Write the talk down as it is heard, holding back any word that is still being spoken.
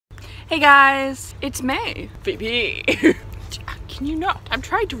Hey guys, it's May. Phoebe. Can you not? I'm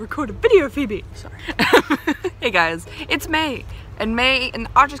trying to record a video, Phoebe. Sorry. Hey guys, it's May. And May in the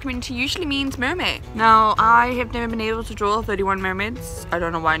artist community usually means mermaid. Now, I have never been able to draw 31 mermaids. I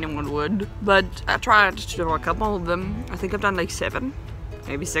don't know why anyone would, but I tried to draw a couple of them. I think I've done like 7,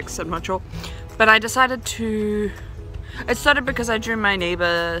 maybe 6, I'm not sure. But I decided to... It started because I drew my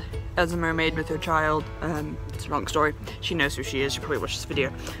neighbor as a mermaid with her child. It's a long story. She knows who she is. She probably watched this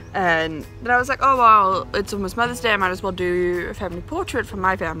video. And then I was like, oh well, it's almost Mother's Day. I might as well do a family portrait from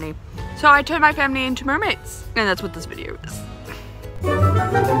my family. So I turned my family into mermaids. And that's what this video is.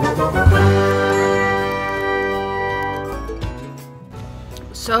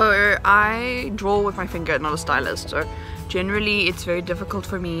 So I draw with my finger, not a stylist. So generally it's very difficult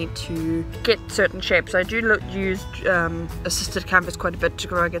for me to get certain shapes. I do use assisted canvas quite a bit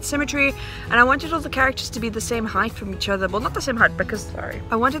to get symmetry, and I wanted all the characters to be the same height from each other. Well, not the same height because, sorry,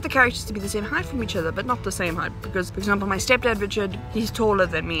 I wanted the characters to be the same height from each other, but not the same height because, for example, my stepdad Richard, he's taller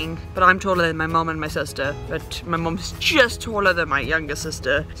than me, but I'm taller than my mom and my sister, but my mom's just taller than my younger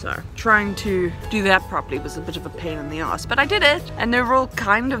sister, so trying to do that properly was a bit of a pain in the ass, but I did it, and they're all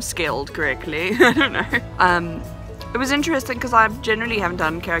kind of scaled correctly. I don't know. It was interesting because I generally haven't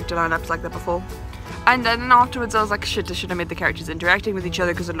done character lineups like that before. And then afterwards I was like, shit, I should have made the characters interacting with each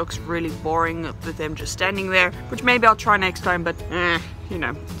other because it looks really boring with them just standing there. Which maybe I'll try next time, but you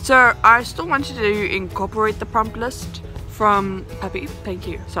know. So I still wanted to incorporate the prompt list from Puppy. Thank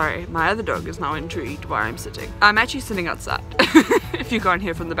you. Sorry, my other dog is now intrigued where I'm sitting. I'm actually sitting outside. If you can't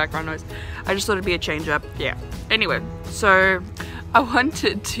hear from the background noise. I just thought it'd be a change up. Yeah. Anyway, so I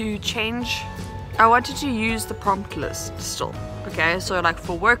wanted to use the prompt list still. Okay, so like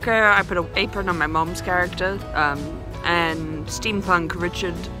for worker, I put an apron on my mom's character, and steampunk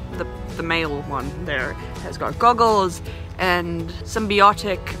Richard, the male one there, has got goggles, and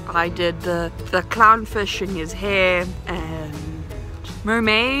symbiotic, I did the clownfish in his hair, and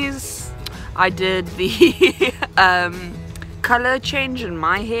mermaids, I did the color change in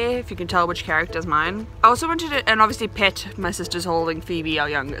my hair, if you can tell which character is mine. I also wanted to, and obviously Pet, my sister's holding Phoebe, our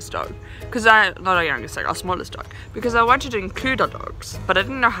youngest dog. Not our youngest dog, our smallest dog. Because I wanted to include our dogs, but I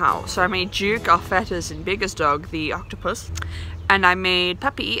didn't know how. So I made Duke, our fattest and biggest dog, the octopus. And I made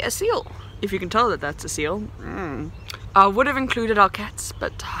Puppy a seal, if you can tell that that's a seal. I would have included our cats,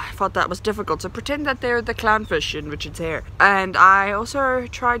 but I thought that was difficult, so pretend that they're the clownfish in Richard's hair. And I also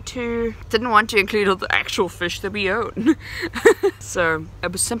didn't want to include all the actual fish that we own. So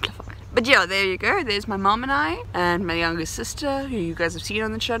it was simplified. But yeah, there you go, there's my mom and I, and my youngest sister, who you guys have seen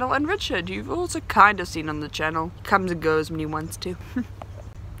on the channel, and Richard, you've also kind of seen on the channel. Comes and goes when he wants to.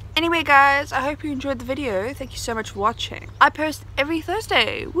 Anyway guys, I hope you enjoyed the video. Thank you so much for watching. I post every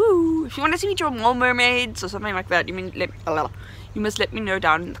Thursday. Woo! If you want to see me draw more mermaids or something like that, you must let me know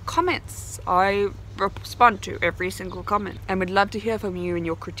down in the comments. I respond to every single comment and would love to hear from you and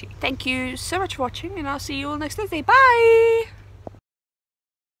your critique. Thank you so much for watching, and I'll see you all next Thursday. Bye!